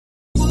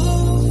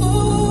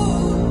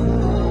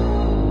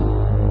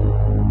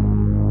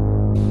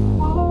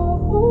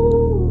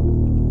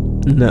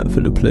Not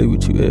finna play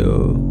with you at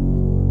all.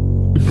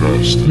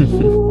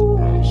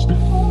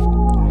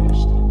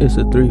 It's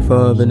a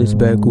 3-5 and it's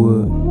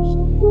backwood.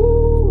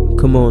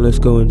 Come on, let's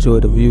go enjoy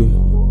the view.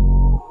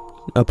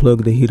 I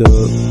plug the heater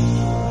up.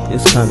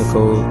 It's kinda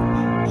cold.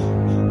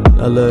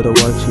 I love to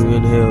watch you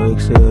inhale,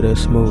 exhale that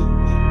smoke.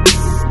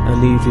 I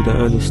need you to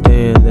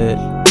understand that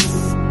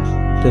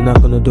the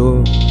knock on the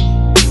door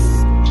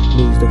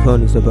means the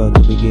fun is about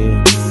to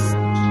begin.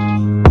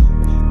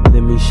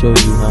 Let me show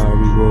you how I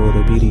reward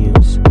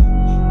obedience.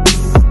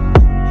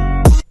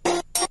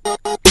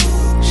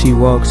 She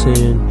walks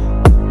in,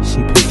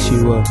 she picks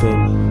you up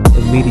and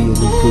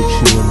immediately puts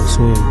you in the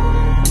swing.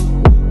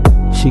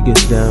 She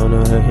gets down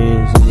on her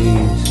hands and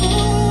knees.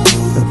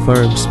 A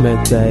firm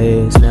smack that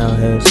ass now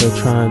has her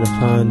trying to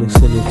find the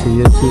center to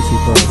your tootsie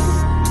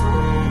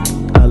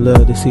pop. I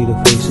love to see the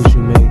faces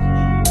you make.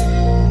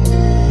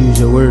 Use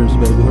your words,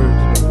 baby.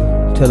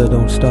 Tell her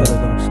don't stop.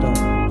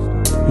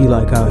 You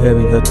like how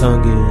heavy her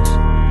tongue is.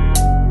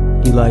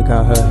 You like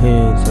how her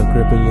hands are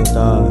gripping your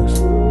thighs.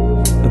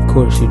 Of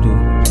course you do.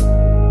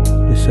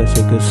 You're such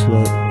a good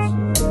slut.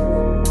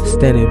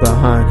 Standing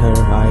behind her,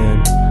 I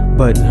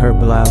unbutton her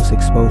blouse,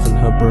 exposing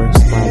her breast.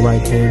 My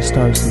right hand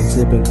starts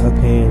unzipping her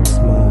pants.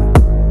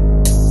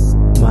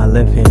 My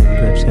left hand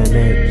grips her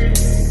neck.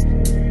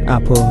 I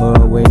pull her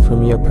away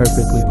from your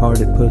perfectly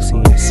parted pussy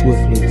and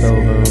swiftly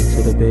throw her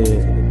onto the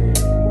bed.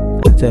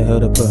 I tell her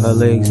to put her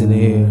legs in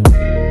the air.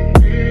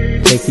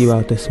 Take you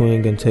out the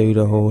swing and tell you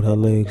to hold her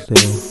legs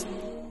there.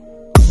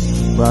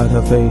 Ride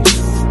her face.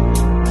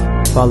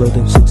 Follow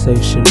the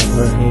sensation of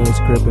her hands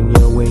gripping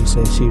your waist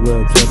as she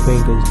rubs her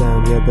fingers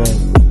down your back.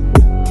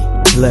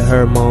 Let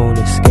her moan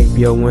escape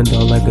your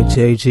window like a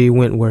J.G.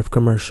 Wentworth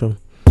commercial.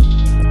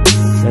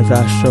 As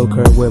I stroke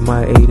her with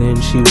my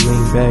 8-inch, you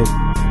lean back.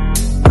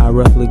 I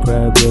roughly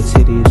grab your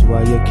titties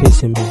while you're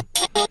kissing me.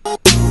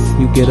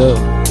 You get up.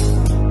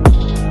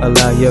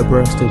 Allow your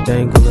breast to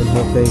dangle in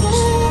her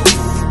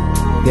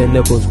face. Your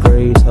nipples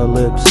graze her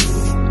lips.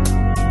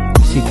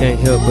 She can't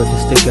help but to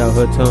stick out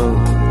her tongue.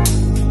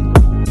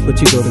 But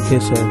you go to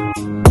kiss her.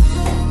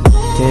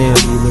 Damn,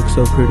 you look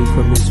so pretty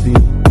from this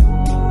view.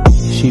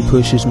 She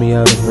pushes me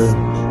out of her.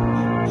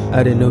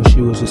 I didn't know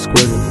she was a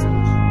squirter.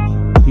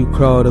 You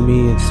crawl to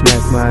me and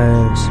smack my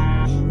ass.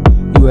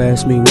 You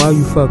ask me, why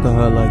you fucking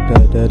her like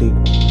that, daddy?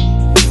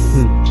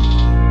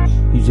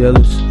 You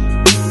jealous?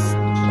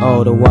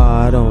 All the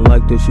while, I don't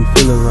like that you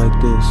feeling like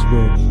this,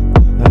 but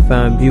I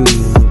find beauty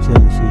in your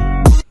jealousy.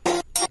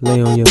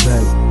 Lay on your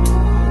back.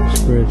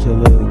 Spread your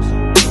legs.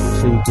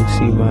 So you can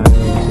see my ass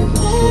as I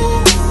stroke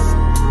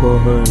her. Pull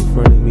her in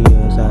front of me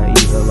as I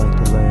eat her like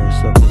the last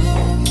supper.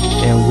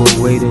 And we'll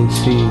wait and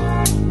see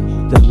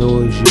the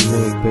noise you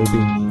make,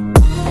 baby.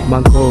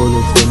 My goal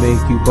is to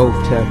make you both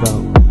tap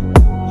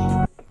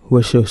out.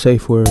 What's your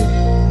safe word?